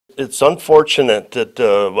It's unfortunate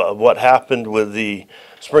that what happened with the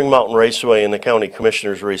Spring Mountain Raceway and the county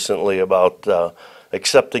commissioners recently about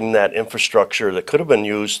accepting that infrastructure that could have been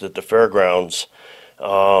used at the fairgrounds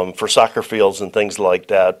for soccer fields and things like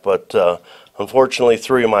that. But unfortunately,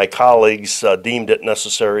 three of my colleagues deemed it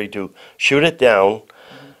necessary to shoot it down,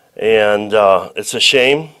 and it's a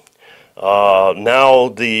shame. Now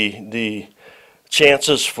the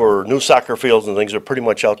chances for new soccer fields and things are pretty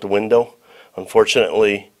much out the window,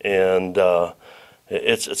 unfortunately, and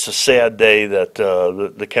it's a sad day that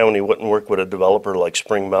the county wouldn't work with a developer like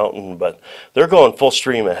Spring Mountain, but they're going full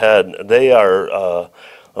stream ahead. They are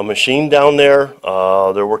a machine down there.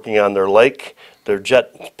 They're working on their lake, their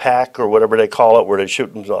jet pack or whatever they call it, where they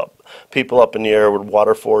shoot people up in the air with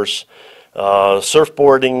water force,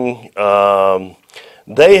 surfboarding.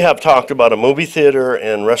 They have talked about a movie theater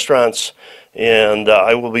and restaurants, and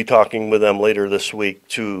I will be talking with them later this week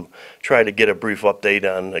to try to get a brief update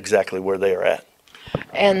on exactly where they are at.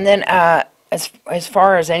 And then as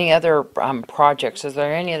far as any other projects, is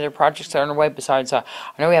there any other projects that are underway besides, I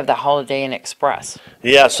know we have the Holiday Inn Express.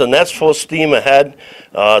 Yes, and that's full steam ahead.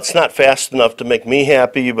 It's not fast enough to make me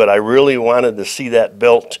happy, but I really wanted to see that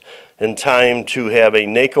built in time to have a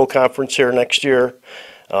NACO conference here next year.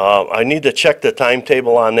 I need to check the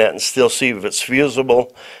timetable on that and still see if it's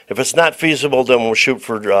feasible. If it's not feasible, then we'll shoot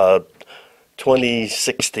for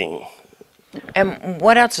 2016. And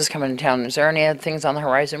what else is coming to town? Is there any other things on the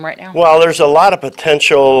horizon right now? Well, there's a lot of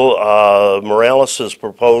potential. Morales has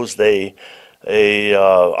proposed a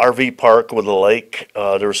RV park with a lake.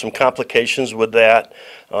 There were some complications with that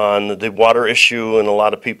on the water issue, and a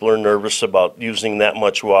lot of people are nervous about using that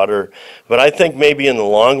much water. But I think maybe in the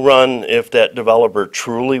long run, if that developer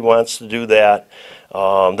truly wants to do that,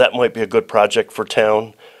 that might be a good project for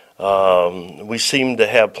town. We seem to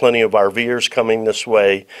have plenty of RVers coming this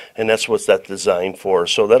way, and that's what that's designed for.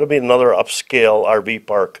 So that'll be another upscale RV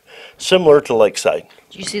park, similar to Lakeside.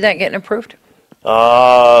 Do you see that getting approved?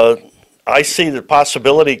 I see the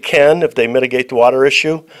possibility can, if they mitigate the water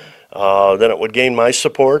issue, then it would gain my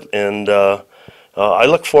support, and I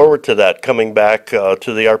look forward to that coming back to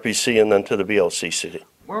the RPC and then to the VLCC.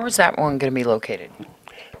 Where was that one going to be located?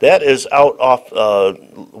 That is out off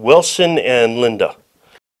Wilson and Linda.